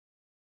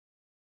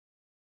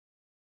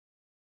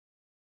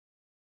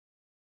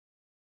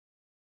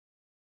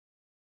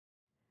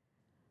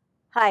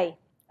Hi,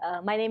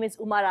 my name is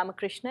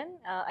Ramakrishnan,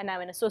 and I'm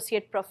an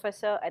associate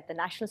professor at the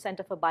National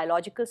Center for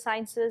Biological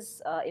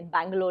Sciences in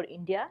Bangalore,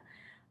 India.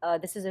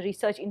 This is a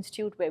research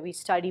institute where we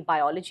study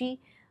biology,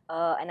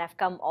 and I've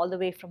come all the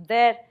way from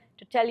there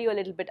to tell you a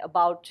little bit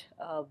about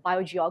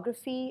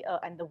biogeography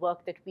and the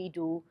work that we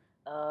do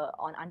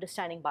on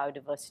understanding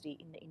biodiversity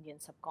in the Indian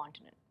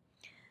subcontinent.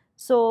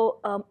 So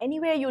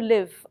anywhere you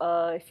live,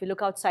 if you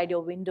look outside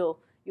your window,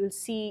 you'll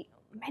see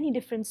many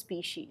different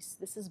species.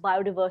 This is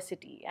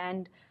biodiversity,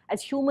 and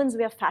as humans,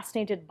 we are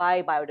fascinated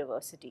by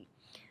biodiversity.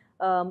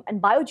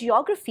 And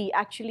biogeography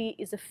actually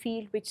is a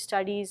field which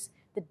studies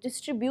the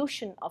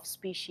distribution of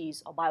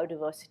species or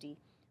biodiversity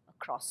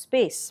across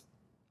space.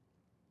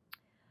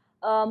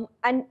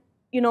 And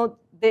you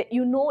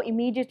know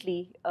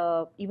immediately,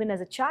 even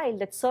as a child,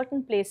 that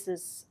certain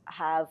places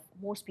have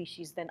more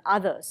species than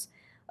others.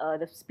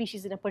 The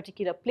species in a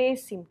particular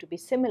place seem to be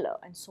similar,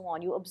 and so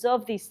on. You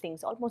observe these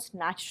things almost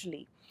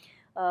naturally.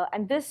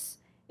 And this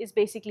is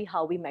basically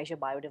how we measure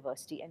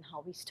biodiversity and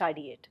how we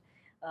study it.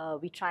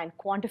 We try and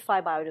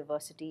quantify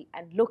biodiversity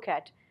and look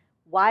at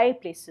why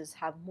places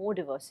have more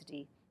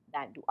diversity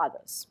than do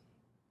others.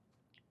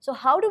 So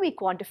how do we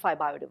quantify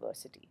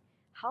biodiversity?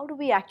 How do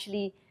we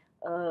actually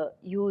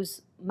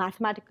use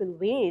mathematical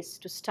ways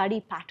to study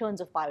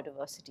patterns of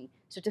biodiversity,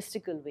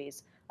 statistical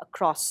ways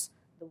across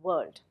the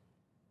world?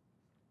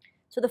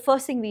 So the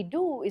first thing we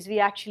do is we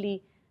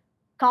actually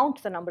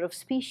count the number of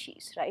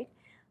species, right?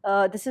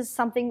 This is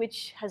something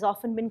which has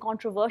often been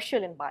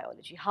controversial in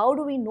biology. How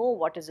do we know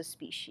what is a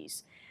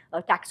species?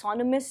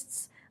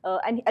 Taxonomists,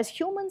 and as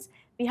humans,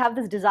 we have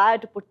this desire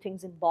to put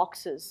things in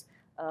boxes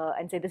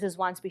and say this is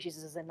one species,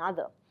 this is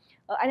another.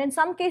 And in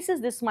some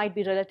cases, this might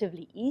be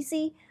relatively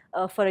easy.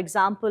 For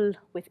example,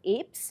 with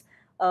apes,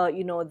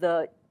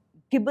 the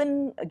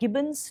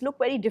gibbons look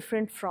very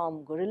different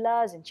from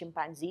gorillas and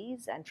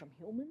chimpanzees and from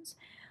humans.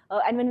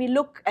 And when we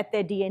look at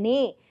their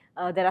DNA,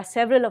 there are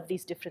several of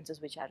these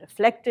differences which are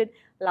reflected,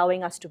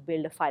 allowing us to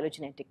build a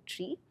phylogenetic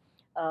tree.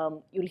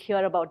 You'll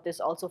hear about this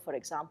also, for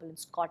example, in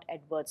Scott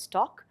Edwards'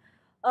 talk.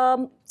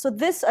 So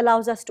this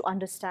allows us to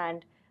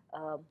understand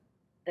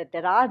that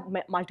there are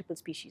multiple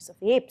species of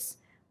apes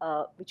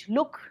which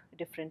look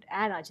different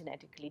and are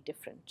genetically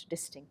different,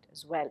 distinct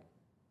as well.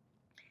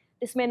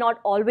 This may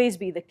not always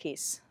be the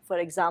case. For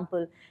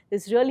example,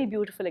 this really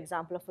beautiful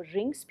example of a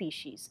ring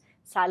species,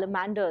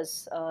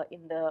 salamanders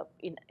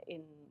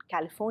in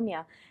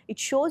California. It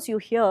shows you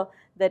here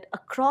that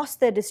across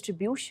their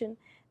distribution,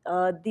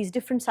 these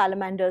different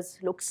salamanders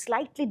look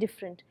slightly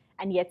different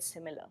and yet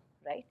similar,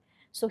 right?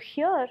 So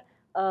here,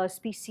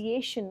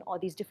 speciation or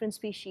these different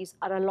species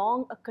are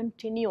along a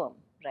continuum,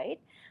 right?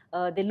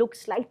 They look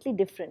slightly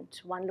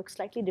different. One looks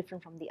slightly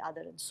different from the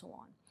other and so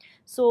on.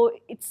 So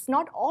it's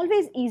not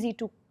always easy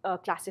to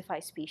classify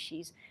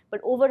species,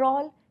 but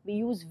overall, we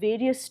use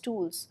various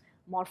tools,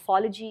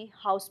 morphology,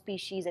 how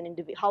species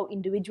and how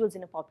individuals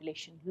in a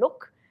population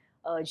look,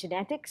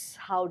 genetics,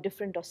 how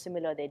different or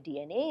similar their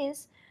DNA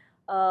is,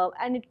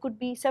 and it could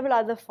be several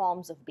other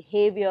forms of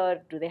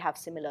behavior. Do they have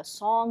similar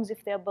songs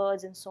if they're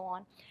birds and so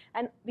on?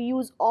 And we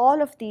use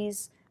all of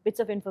these bits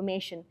of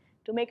information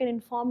to make an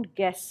informed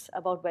guess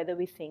about whether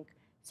we think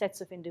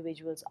sets of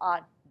individuals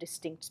are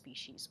distinct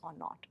species or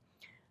not.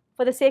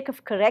 For the sake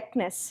of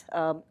correctness,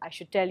 I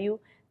should tell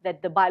you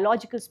that the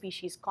biological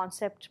species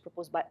concept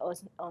proposed by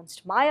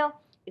Ernst Mayr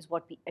is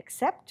what we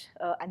accept,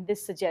 and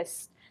this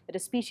suggests that a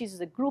species is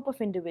a group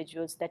of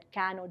individuals that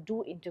can or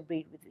do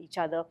interbreed with each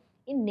other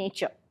in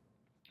nature.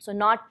 So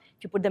not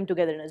if you put them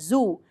together in a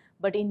zoo,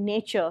 but in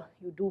nature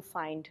you do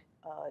find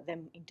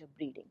them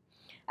interbreeding.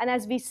 And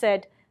as we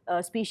said,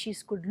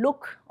 species could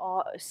look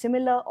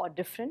similar or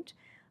different,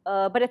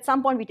 but at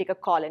some point we take a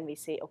call and we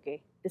say,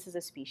 okay, this is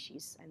a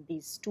species and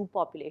these two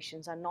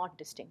populations are not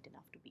distinct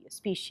enough to be a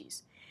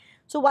species.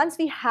 So once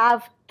we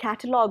have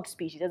cataloged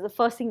species, that's the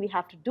first thing we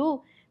have to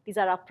do. These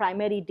are our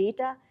primary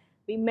data.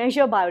 We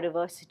measure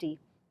biodiversity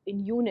in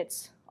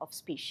units of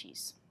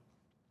species.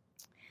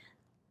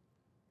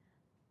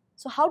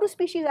 So how do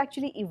species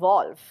actually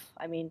evolve?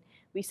 I mean,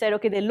 we said,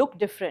 okay, they look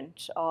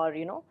different or,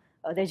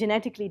 they're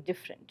genetically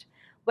different.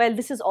 Well,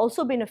 this has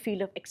also been a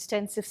field of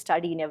extensive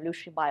study in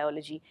evolutionary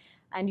biology.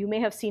 And you may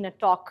have seen a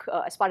talk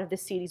as part of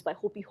this series by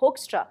Hopi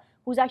Hoekstra,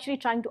 who's actually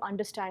trying to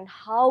understand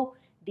how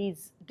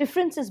these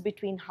differences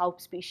between how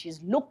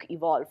species look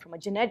evolve from a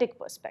genetic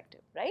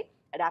perspective, right?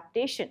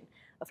 Adaptation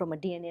from a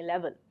DNA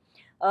level.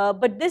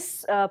 But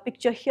this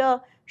picture here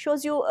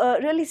shows you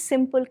a really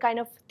simple kind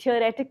of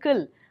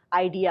theoretical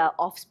idea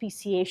of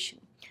speciation.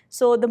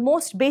 So the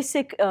most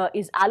basic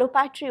is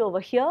allopatry over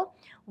here,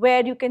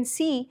 where you can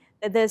see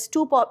that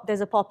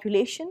there's a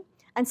population,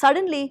 and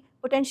suddenly,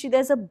 potentially,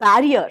 there's a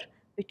barrier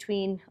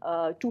between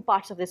two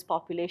parts of this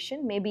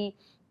population. Maybe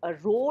a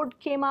road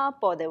came up,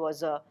 or there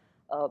was a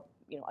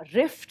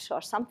rift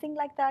or something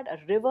like that, a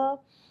river,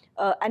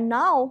 and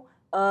now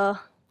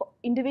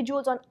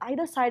individuals on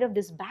either side of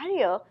this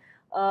barrier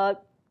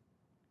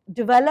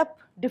develop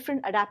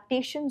different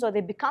adaptations or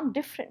they become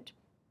different.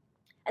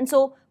 And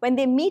so when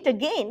they meet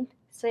again,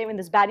 say when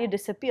this barrier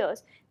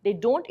disappears, they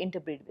don't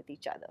interbreed with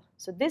each other.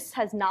 So this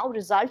has now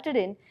resulted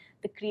in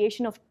the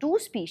creation of two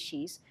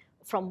species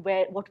from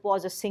what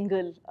was a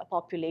single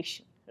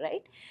population,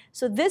 right?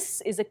 So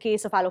this is a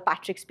case of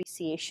allopatric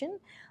speciation,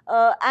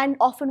 and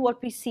often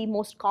what we see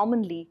most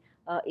commonly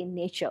in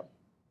nature.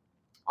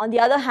 On the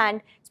other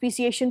hand,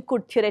 speciation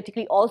could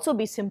theoretically also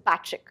be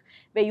sympatric,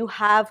 where you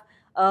have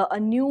a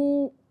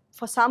new,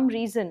 for some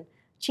reason,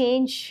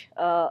 change,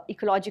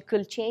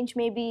 ecological change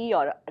maybe,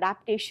 or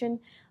adaptation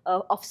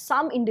of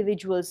some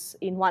individuals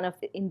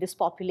in this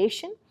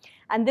population,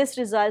 and this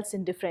results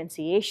in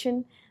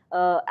differentiation,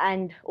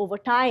 and over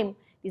time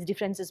these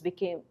differences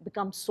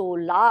become so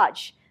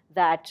large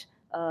that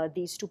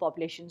these two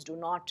populations do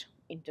not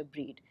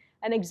interbreed.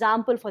 An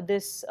example for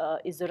this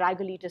is the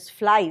Rhagoletis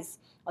flies,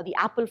 or the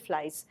apple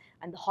flies,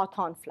 and the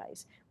hawthorn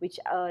flies, which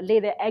lay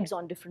their eggs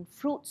on different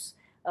fruits.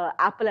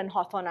 Apple and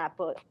hawthorn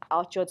apple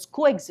orchards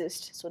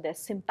coexist, so they're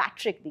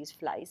sympatric, these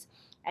flies,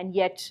 and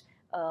yet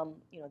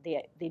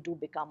they do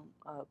become,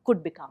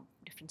 could become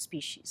different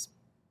species.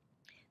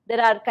 There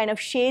are kind of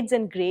shades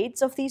and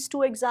grades of these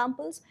two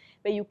examples,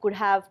 where you could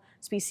have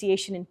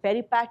speciation in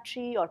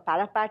peripatry or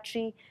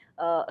parapatry,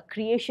 a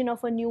creation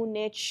of a new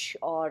niche,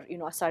 or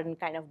a sudden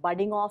kind of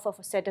budding off of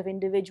a set of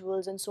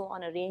individuals, and so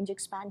on, a range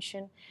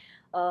expansion.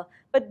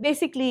 But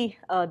basically,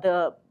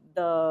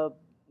 the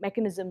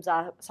mechanisms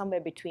are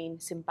somewhere between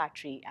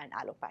sympatry and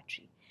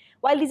allopatry.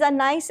 While these are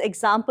nice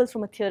examples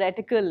from a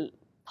theoretical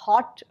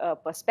thought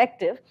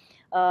perspective,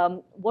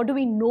 what do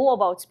we know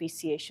about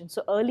speciation?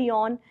 So early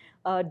on,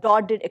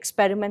 Dodd did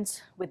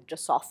experiments with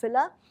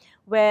Drosophila,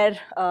 where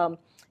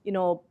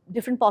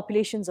different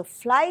populations of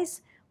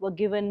flies were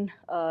given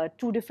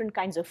two different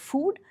kinds of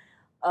food,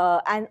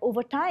 and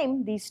over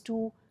time these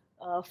two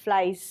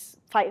fly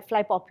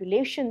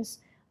populations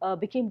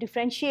became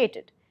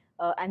differentiated,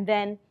 and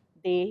then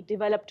they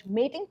developed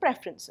mating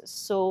preferences.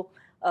 So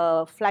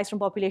flies from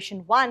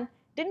population 1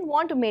 didn't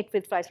want to mate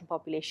with flies from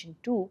population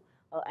 2,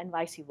 and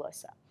vice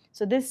versa.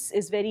 So this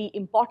is very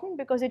important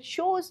because it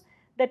shows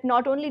that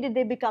not only did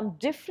they become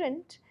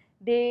different,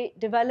 they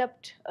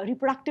developed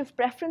reproductive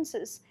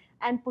preferences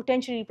and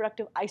potentially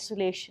reproductive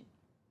isolation.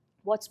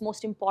 What's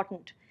most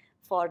important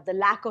for the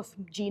lack of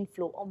gene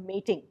flow or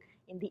mating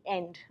in the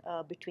end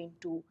between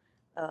two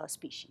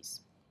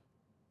species.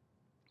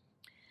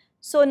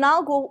 So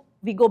now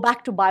we go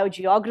back to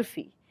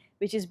biogeography,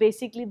 which is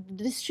basically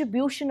the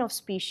distribution of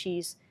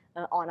species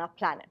on our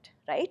planet,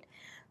 right?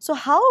 So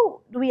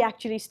how do we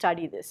actually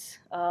study this?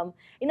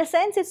 In a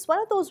sense, it's one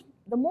of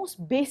the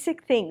most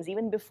basic things.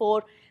 Even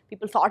before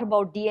people thought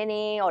about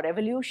DNA or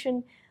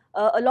evolution,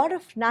 a lot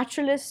of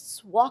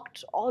naturalists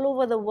walked all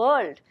over the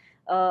world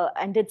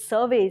and did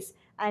surveys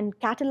and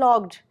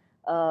cataloged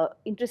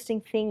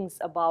interesting things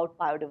about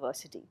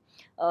biodiversity.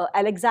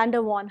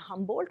 Alexander von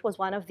Humboldt was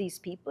one of these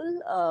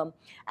people,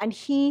 and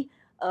he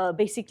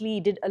basically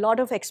did a lot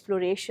of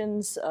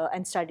explorations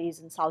and studies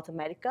in South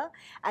America.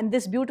 And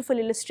this beautiful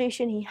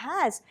illustration he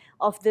has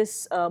of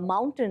this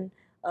mountain,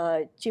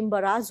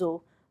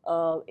 Chimborazo,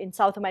 in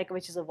South America,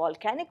 which is a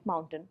volcanic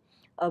mountain,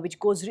 which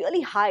goes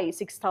really high,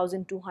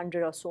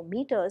 6,200 or so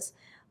meters.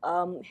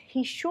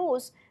 He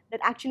shows that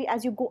actually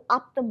as you go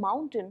up the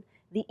mountain,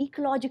 the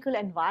ecological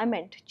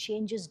environment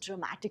changes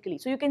dramatically.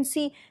 So you can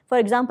see, for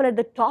example, at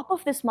the top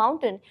of this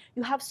mountain,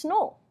 you have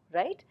snow,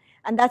 right?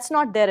 And that's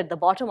not there at the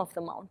bottom of the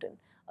mountain.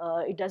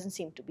 It doesn't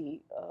seem to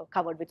be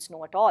covered with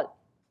snow at all.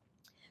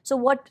 So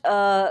what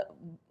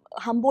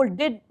Humboldt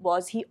did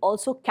was he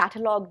also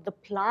cataloged the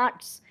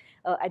plants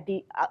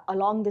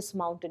along this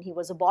mountain. He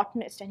was a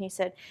botanist, and he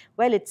said,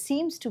 well, it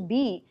seems to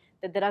be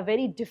that there are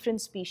very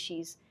different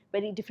species,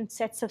 very different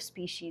sets of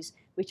species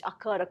which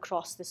occur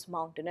across this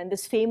mountain. And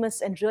this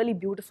famous and really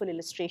beautiful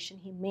illustration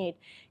he made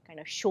kind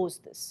of shows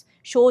this,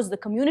 shows the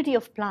community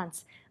of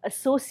plants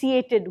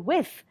associated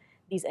with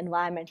these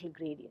environmental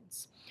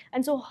gradients.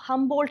 And so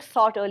Humboldt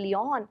thought early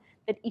on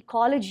that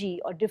ecology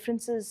or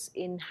differences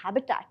in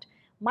habitat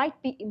might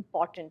be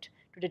important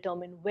to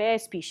determine where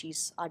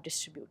species are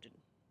distributed.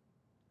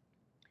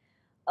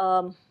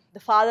 The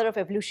father of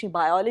evolutionary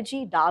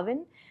biology,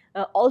 Darwin,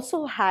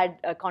 also had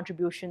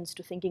contributions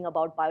to thinking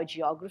about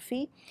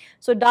biogeography.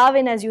 So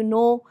Darwin, as you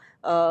know,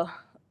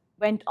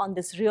 went on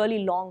this really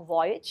long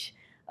voyage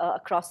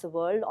across the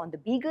world on the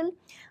Beagle,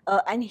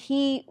 and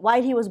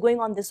while he was going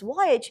on this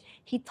voyage,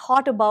 he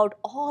thought about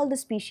all the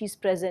species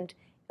present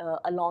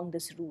along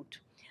this route.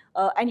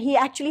 And he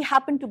actually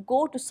happened to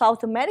go to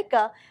South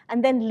America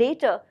and then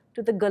later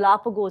to the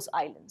Galapagos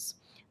Islands.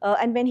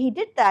 And when he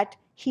did that,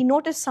 he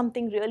noticed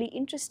something really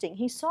interesting.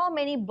 He saw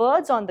many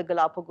birds on the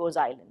Galapagos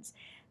Islands.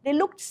 They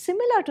looked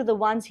similar to the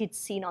ones he'd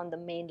seen on the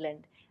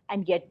mainland,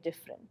 and yet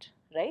different,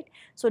 right?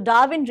 So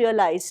Darwin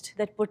realized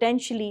that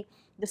potentially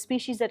the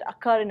species that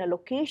occur in a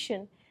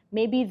location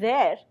may be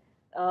there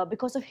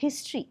because of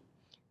history,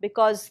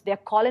 because they're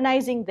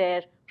colonizing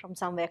there from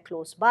somewhere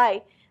close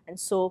by, and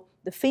so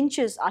the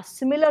finches are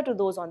similar to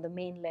those on the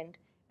mainland,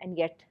 and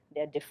yet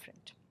they're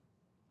different.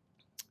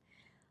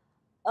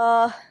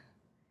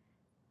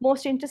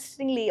 Most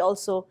interestingly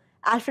also,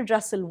 Alfred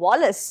Russel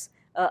Wallace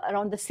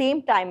around the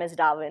same time as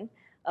Darwin.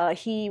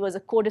 He was a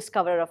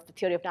co-discoverer of the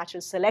theory of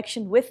natural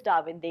selection with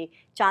Darwin. They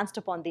chanced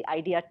upon the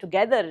idea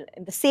together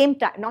in the same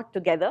time, not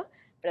together,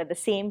 but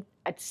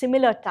at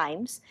similar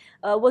times,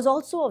 was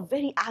also a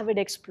very avid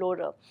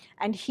explorer.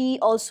 And he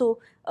also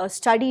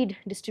studied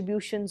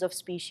distributions of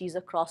species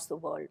across the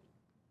world.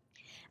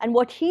 And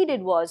what he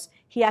did was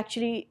he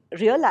actually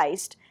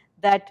realized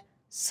that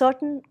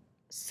certain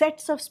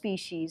sets of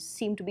species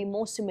seem to be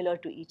more similar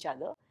to each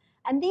other.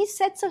 And these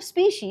sets of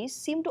species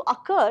seem to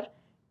occur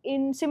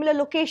in similar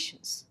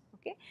locations.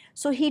 Okay?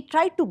 So he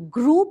tried to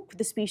group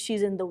the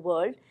species in the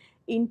world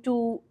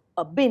into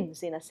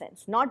bins, in a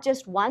sense, not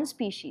just one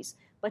species,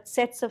 but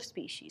sets of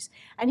species.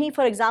 And he,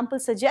 for example,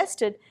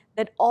 suggested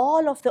that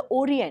all of the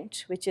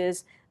Orient, which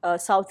is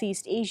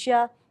Southeast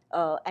Asia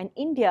and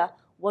India,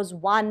 was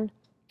one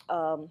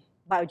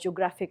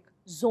biogeographic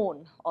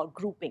zone or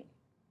grouping.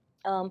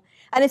 And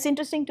it's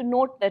interesting to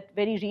note that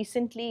very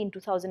recently, in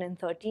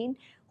 2013,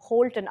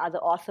 Holt and other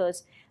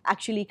authors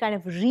actually kind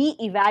of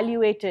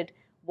re-evaluated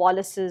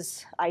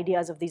Wallace's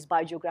ideas of these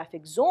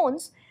biogeographic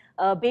zones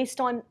based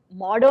on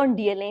modern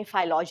DNA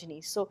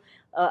phylogeny. So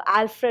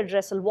Alfred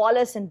Russel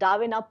Wallace and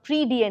Darwin are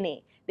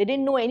pre-DNA. They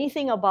didn't know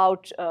anything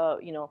about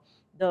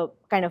the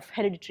kind of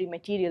hereditary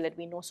material that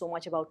we know so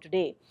much about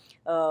today,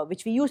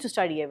 which we use to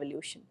study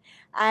evolution.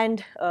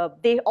 And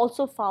they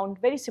also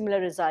found very similar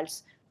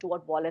results to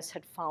what Wallace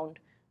had found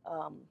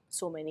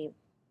so many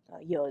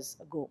years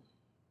ago.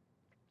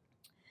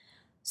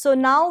 So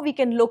now we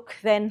can look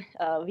then,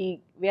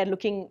 we are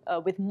looking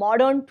with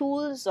modern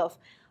tools of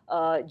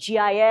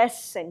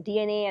GIS and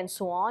DNA and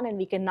so on, and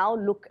we can now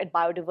look at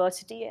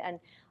biodiversity and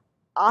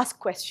ask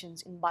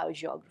questions in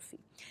biogeography.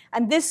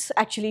 And this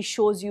actually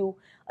shows you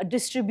a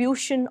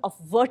distribution of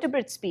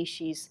vertebrate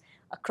species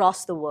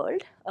across the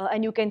world.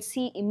 And you can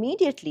see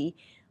immediately,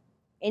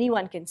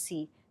 anyone can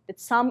see that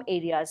some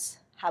areas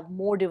have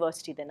more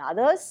diversity than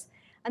others.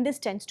 And this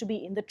tends to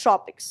be in the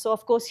tropics. So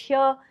of course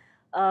here,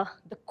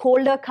 the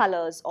colder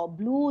colors or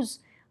blues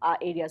are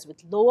areas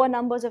with lower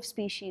numbers of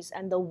species,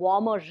 and the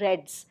warmer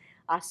reds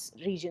are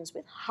regions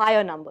with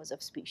higher numbers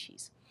of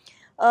species.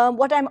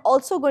 What I'm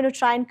also going to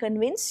try and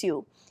convince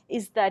you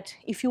is that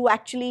if you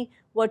actually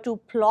were to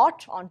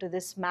plot onto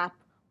this map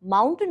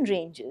mountain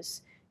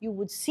ranges, you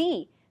would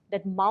see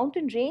that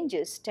mountain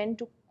ranges tend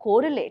to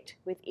correlate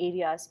with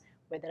areas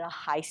where there are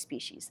high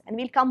species. And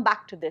we'll come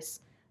back to this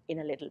in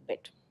a little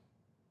bit.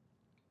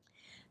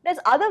 There's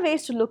other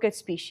ways to look at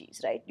species,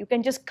 right? You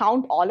can just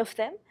count all of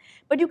them,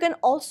 but you can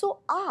also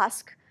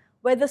ask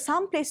whether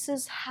some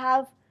places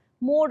have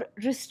more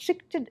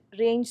restricted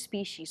range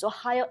species or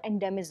higher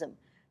endemism.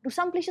 Do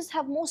some places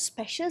have more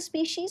special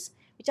species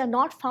which are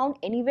not found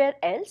anywhere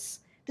else?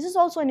 This is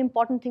also an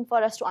important thing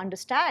for us to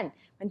understand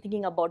when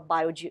thinking about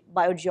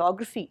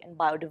biogeography and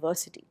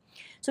biodiversity.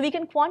 So we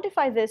can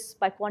quantify this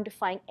by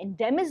quantifying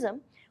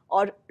endemism,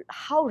 or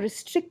how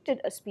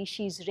restricted a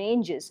species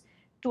range is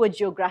to a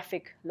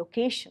geographic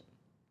location.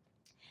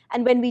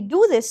 And when we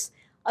do this,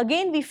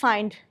 again we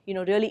find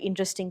really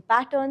interesting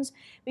patterns.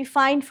 We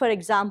find, for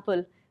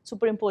example,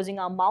 superimposing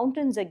our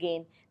mountains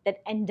again,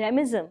 that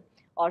endemism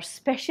or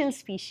special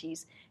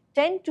species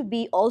tend to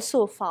be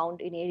also found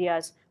in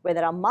areas where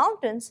there are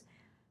mountains,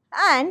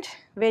 and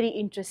very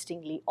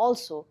interestingly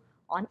also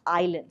on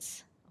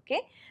islands.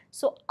 Okay?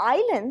 So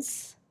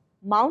islands,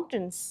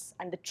 mountains,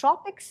 and the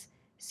tropics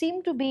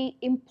seem to be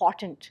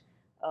important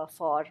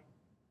for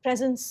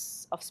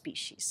presence of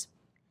species.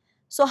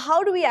 So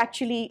how do we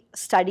actually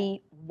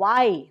study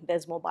why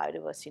there's more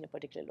biodiversity in a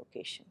particular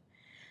location?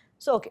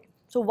 So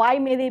why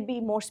may there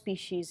be more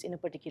species in a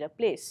particular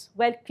place?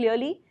 Well,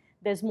 clearly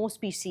there's more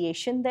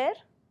speciation there.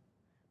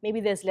 Maybe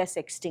there's less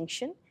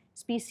extinction.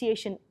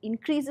 Speciation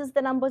increases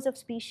the numbers of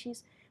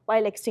species,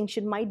 while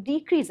extinction might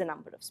decrease the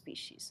number of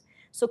species.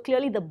 So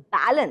clearly the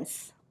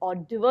balance or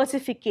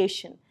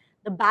diversification,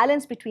 the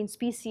balance between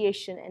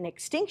speciation and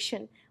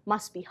extinction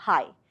must be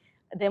high.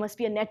 There must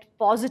be a net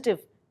positive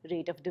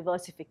rate of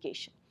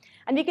diversification.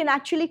 And we can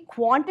actually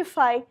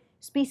quantify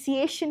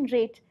speciation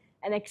rate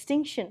and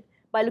extinction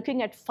by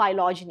looking at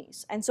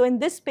phylogenies. And so in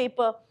this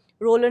paper,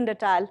 Roland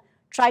et al.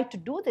 Tried to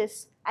do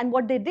this, and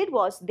what they did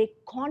was they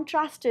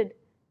contrasted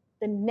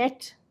the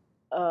net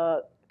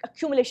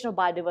accumulation of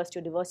biodiversity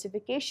or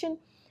diversification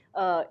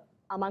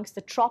amongst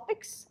the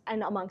tropics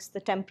and amongst the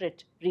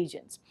temperate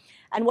regions.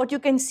 And what you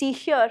can see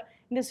here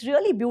in this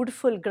really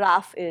beautiful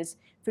graph is,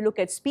 if you look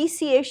at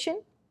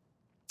speciation,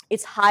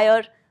 it's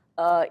higher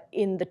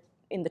in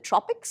the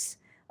tropics.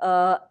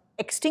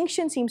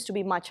 Extinction seems to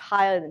be much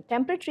higher in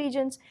temperate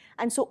regions,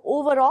 and so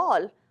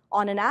overall,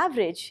 on an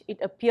average, it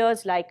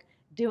appears like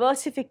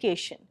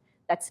diversification,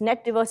 that's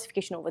net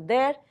diversification over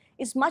there,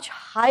 is much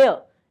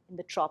higher in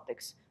the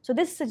tropics. So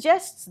this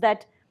suggests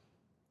that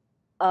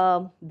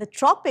the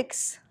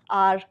tropics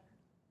are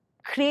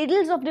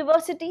cradles of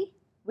diversity,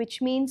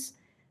 which means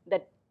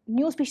that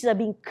new species are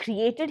being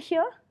created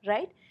here,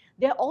 right?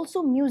 They're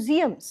also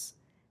museums.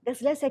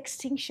 There's less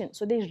extinction,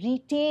 so they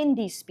retain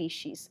these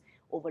species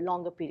over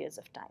longer periods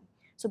of time.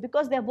 So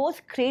because they're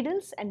both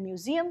cradles and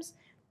museums,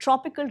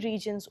 tropical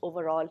regions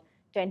overall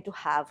tend to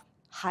have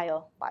higher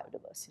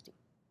biodiversity.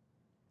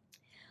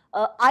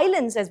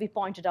 Islands, as we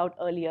pointed out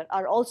earlier,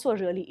 are also a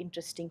really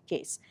interesting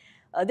case.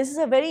 This is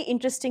a very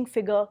interesting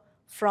figure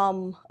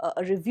from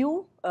a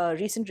review, a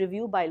recent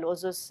review by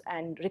Lozos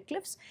and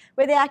Rickliffs,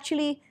 where they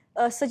actually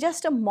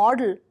suggest a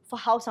model for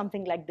how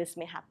something like this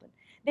may happen.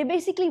 They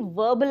basically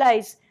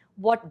verbalize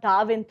what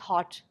Darwin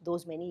thought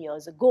those many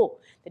years ago,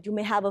 that you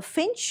may have a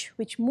finch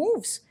which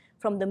moves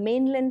from the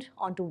mainland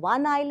onto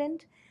one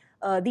island.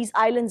 These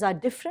islands are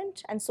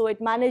different, and so it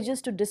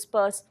manages to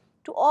disperse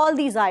to all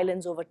these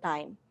islands over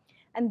time.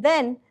 And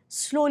then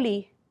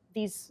slowly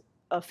these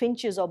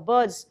finches or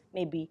birds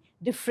maybe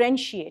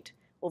differentiate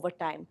over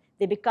time.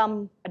 They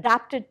become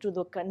adapted to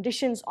the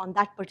conditions on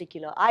that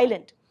particular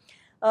island.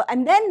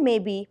 And then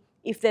maybe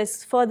if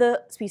there's further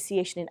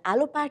speciation in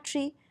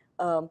allopatry,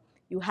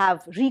 you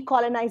have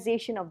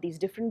recolonization of these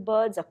different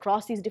birds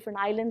across these different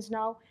islands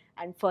now,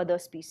 and further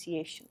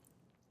speciation.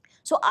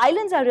 So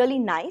islands are really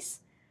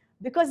nice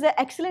because they're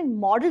excellent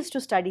models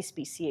to study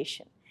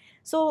speciation.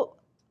 So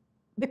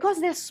because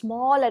they're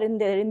small and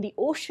they're in the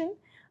ocean,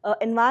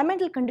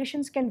 environmental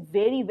conditions can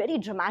vary very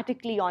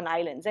dramatically on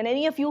islands. And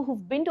any of you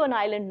who've been to an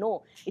island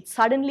know it's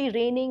suddenly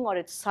raining or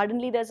it's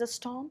suddenly there's a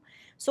storm.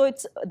 So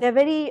they're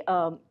very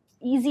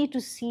easy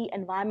to see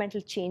environmental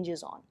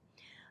changes on.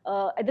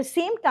 At the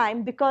same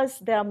time, because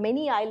there are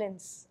many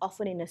islands,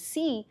 often in a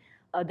sea,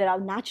 there are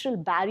natural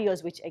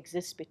barriers which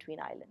exist between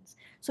islands.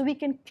 So we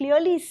can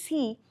clearly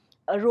see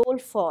a role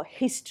for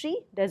history.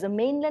 There's a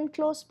mainland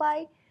close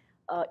by,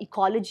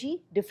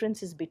 ecology,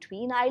 differences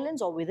between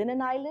islands or within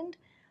an island,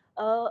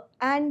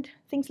 and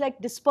things like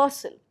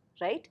dispersal,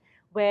 right,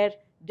 where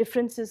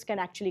differences can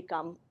actually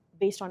come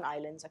based on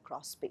islands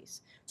across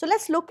space. So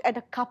let's look at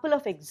a couple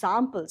of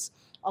examples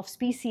of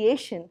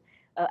speciation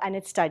and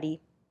its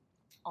study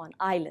on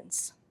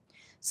islands.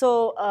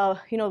 So,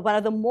 one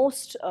of the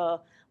most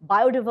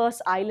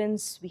biodiverse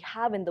islands we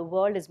have in the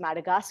world is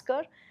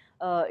Madagascar.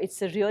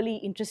 It's a really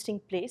interesting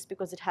place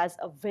because it has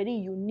a very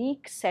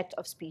unique set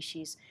of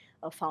species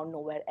found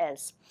nowhere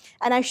else.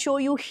 And I show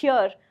you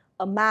here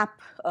a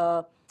map,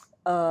 a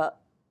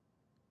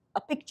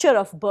picture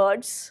of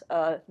birds.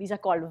 These are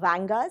called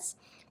vangas.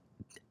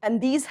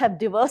 And these have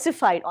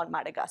diversified on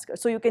Madagascar.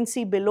 So you can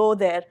see below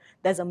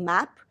there's a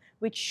map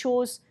which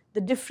shows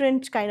the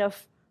different kind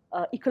of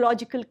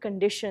ecological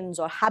conditions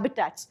or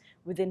habitats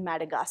within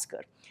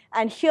Madagascar.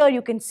 And here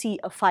you can see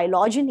a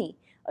phylogeny,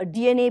 a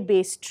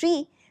DNA-based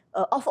tree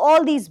of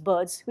all these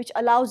birds, which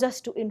allows us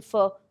to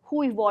infer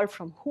who evolved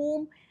from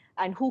whom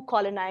and who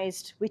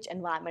colonized which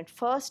environment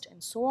first,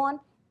 and so on.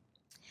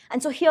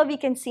 And so here we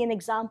can see an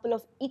example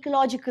of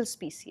ecological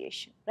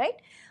speciation, right?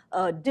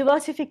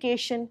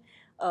 Diversification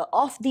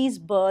of these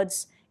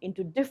birds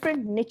into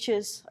different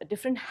niches,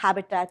 different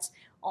habitats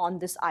on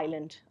this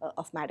island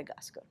of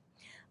Madagascar.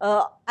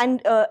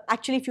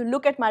 Actually, if you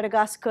look at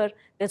Madagascar,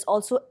 there's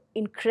also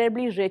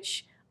incredibly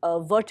rich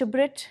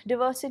vertebrate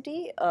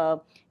diversity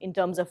in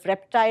terms of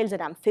reptiles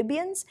and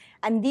amphibians.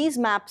 And these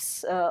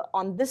maps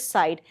on this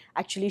side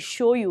actually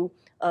show you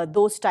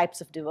those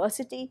types of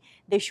diversity.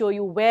 They show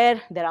you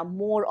where there are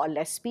more or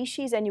less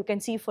species. And you can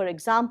see, for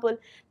example,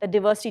 that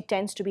diversity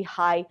tends to be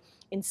high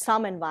in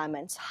some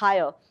environments,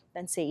 higher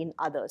than, say, in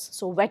others.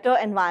 So wetter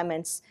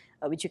environments,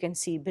 which you can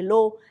see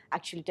below,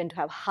 actually tend to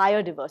have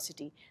higher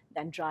diversity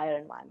than drier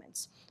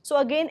environments. So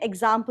again,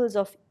 examples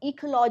of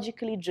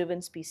ecologically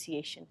driven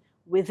speciation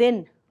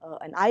within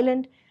an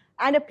island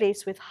and a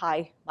place with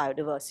high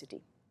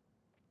biodiversity.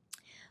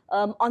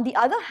 On the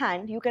other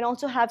hand, you can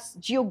also have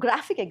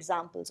geographic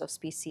examples of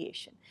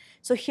speciation.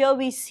 So here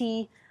we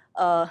see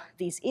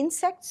these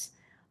insects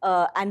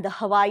and the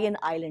Hawaiian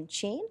island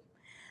chain.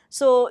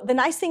 So the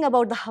nice thing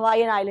about the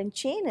Hawaiian island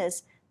chain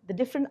is the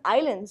different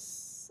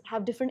islands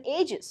have different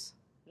ages,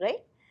 right?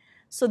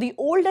 So the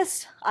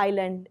oldest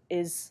island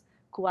is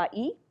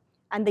Kauai,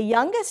 and the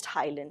youngest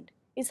island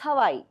is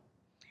Hawaii.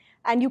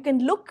 And you can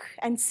look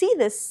and see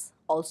this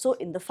also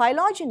in the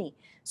phylogeny.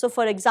 So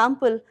for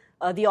example,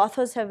 the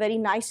authors have very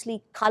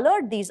nicely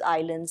colored these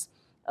islands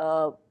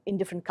in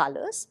different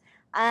colors,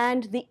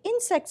 and the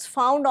insects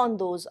found on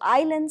those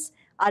islands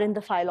are in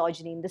the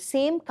phylogeny in the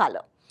same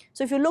color.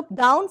 So if you look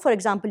down, for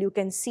example, you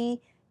can see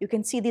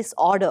this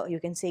order. You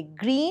can say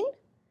green,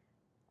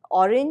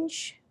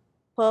 orange,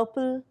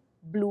 purple,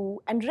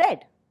 blue, and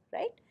red,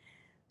 right?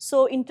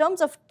 So in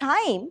terms of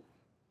time,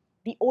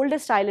 the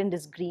oldest island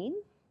is green,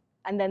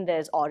 and then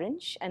there's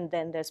orange, and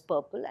then there's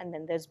purple, and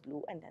then there's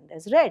blue, and then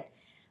there's red.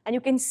 And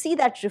you can see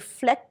that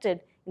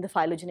reflected in the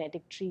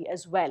phylogenetic tree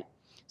as well.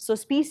 So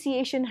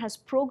speciation has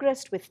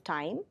progressed with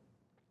time,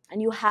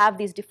 and you have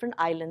these different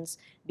islands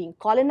being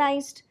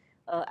colonized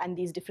and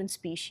these different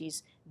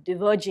species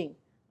diverging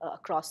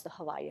across the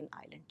Hawaiian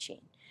island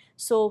chain.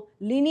 So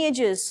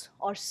lineages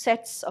or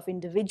sets of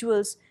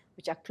individuals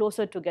which are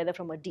closer together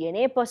from a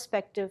DNA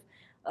perspective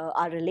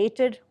are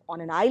related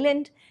on an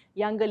island.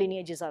 Younger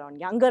lineages are on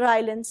younger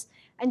islands.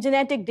 And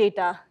genetic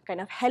data kind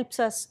of helps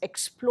us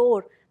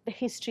explore the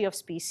history of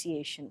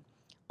speciation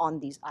on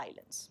these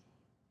islands.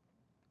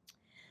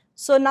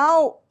 So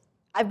now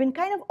I've been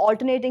kind of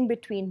alternating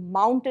between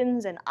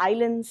mountains and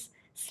islands,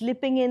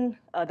 slipping in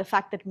the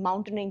fact that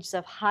mountain ranges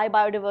have high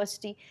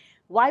biodiversity.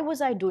 Why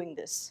was I doing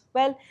this?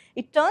 Well,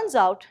 it turns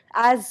out,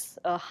 as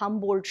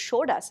Humboldt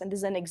showed us, and this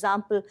is an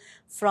example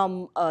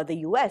from the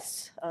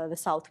US, the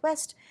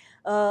Southwest,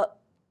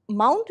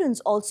 mountains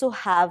also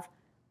have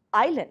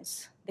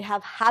islands. They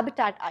have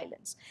habitat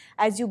islands.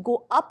 As you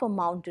go up a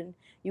mountain,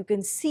 you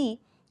can see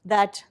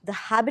that the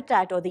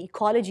habitat or the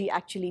ecology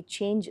actually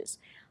changes.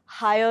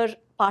 Higher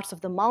parts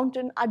of the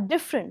mountain are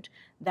different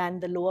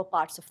than the lower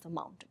parts of the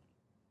mountain.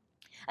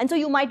 And so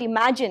you might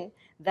imagine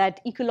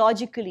that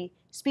ecologically,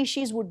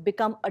 species would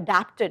become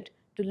adapted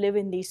to live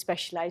in these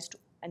specialized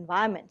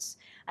environments.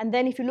 And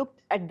then if you look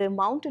at the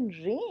mountain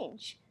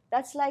range,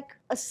 that's like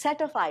a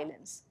set of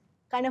islands,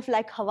 kind of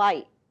like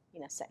Hawaii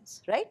in a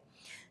sense, right?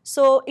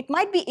 So it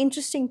might be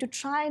interesting to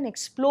try and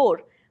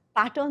explore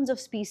patterns of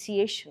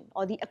speciation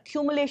or the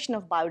accumulation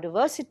of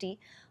biodiversity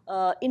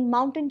in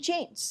mountain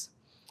chains.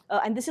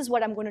 And this is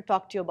what I'm going to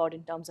talk to you about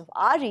in terms of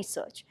our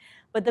research.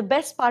 But the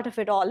best part of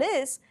it all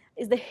is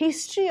the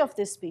history of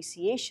this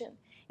speciation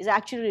is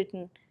actually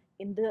written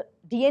in the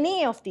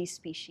DNA of these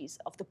species,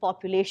 of the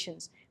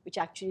populations which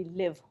actually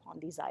live on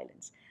these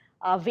islands.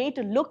 Our way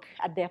to look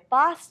at their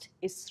past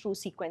is through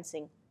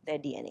sequencing their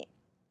DNA.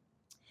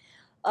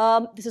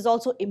 This is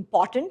also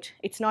important.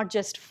 It's not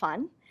just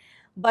fun.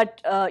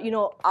 But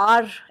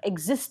our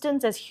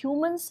existence as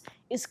humans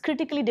is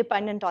critically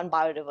dependent on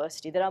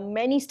biodiversity. There are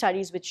many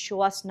studies which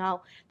show us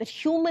now that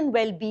human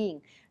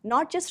well-being,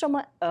 not just from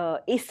an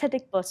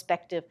aesthetic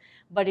perspective,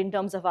 but in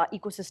terms of our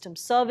ecosystem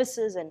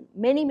services and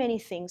many, many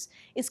things,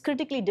 is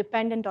critically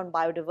dependent on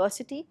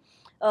biodiversity.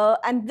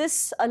 And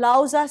this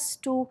allows us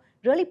to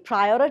really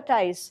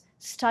prioritize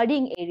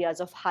studying areas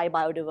of high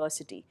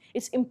biodiversity.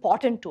 It's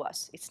important to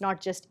us. It's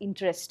not just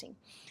interesting.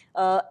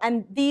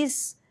 And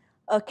these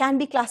can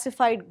be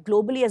classified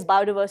globally as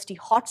biodiversity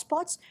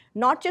hotspots,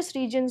 not just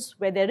regions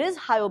where there is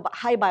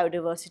high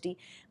biodiversity,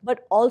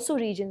 but also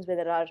regions where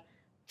there are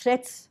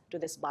threats to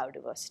this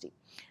biodiversity.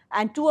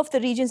 And two of the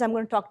regions I'm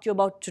going to talk to you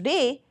about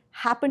today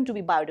happen to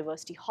be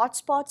biodiversity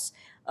hotspots,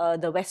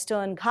 the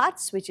Western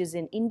Ghats, which is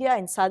in India,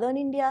 in southern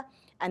India,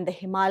 and the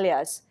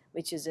Himalayas,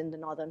 which is in the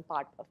northern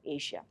part of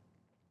Asia.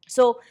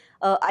 So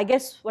I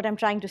guess what I'm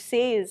trying to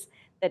say is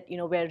that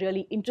we're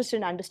really interested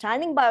in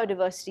understanding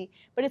biodiversity,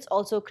 but it's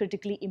also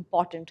critically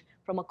important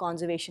from a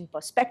conservation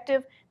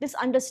perspective. This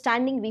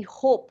understanding, we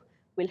hope,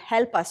 will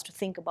help us to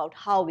think about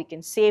how we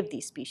can save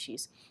these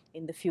species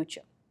in the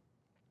future.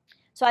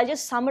 So I'll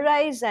just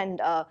summarize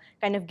and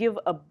kind of give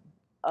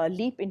a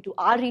leap into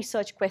our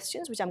research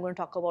questions, which I'm going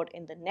to talk about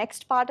in the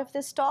next part of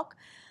this talk.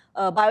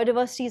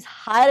 Biodiversity is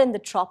higher in the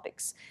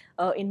tropics,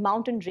 in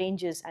mountain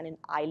ranges and in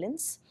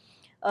islands.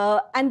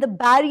 And the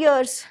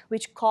barriers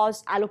which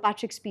cause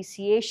allopatric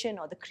speciation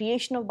or the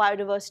creation of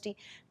biodiversity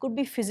could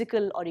be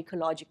physical or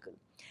ecological.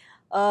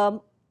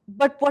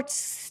 But what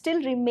still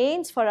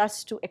remains for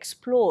us to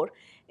explore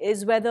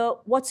is whether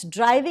what's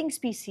driving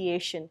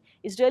speciation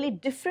is really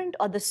different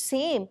or the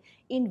same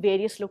in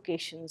various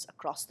locations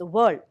across the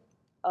world.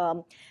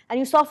 And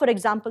you saw, for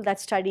example, that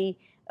study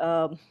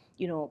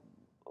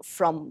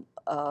from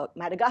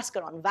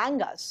Madagascar on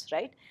vangas,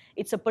 right?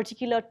 It's a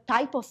particular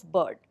type of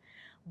bird.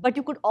 But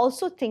you could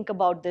also think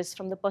about this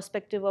from the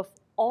perspective of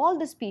all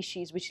the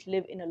species which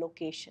live in a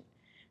location.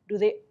 Do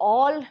they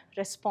all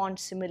respond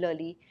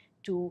similarly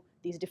to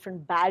these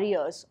different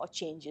barriers or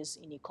changes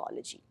in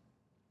ecology?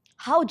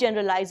 How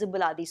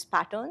generalizable are these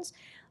patterns?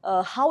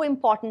 How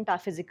important are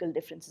physical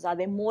differences? Are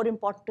they more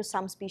important to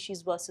some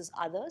species versus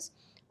others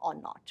or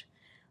not?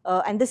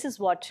 And this is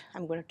what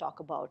I'm going to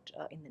talk about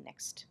in the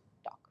next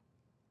talk.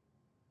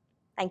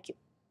 Thank you.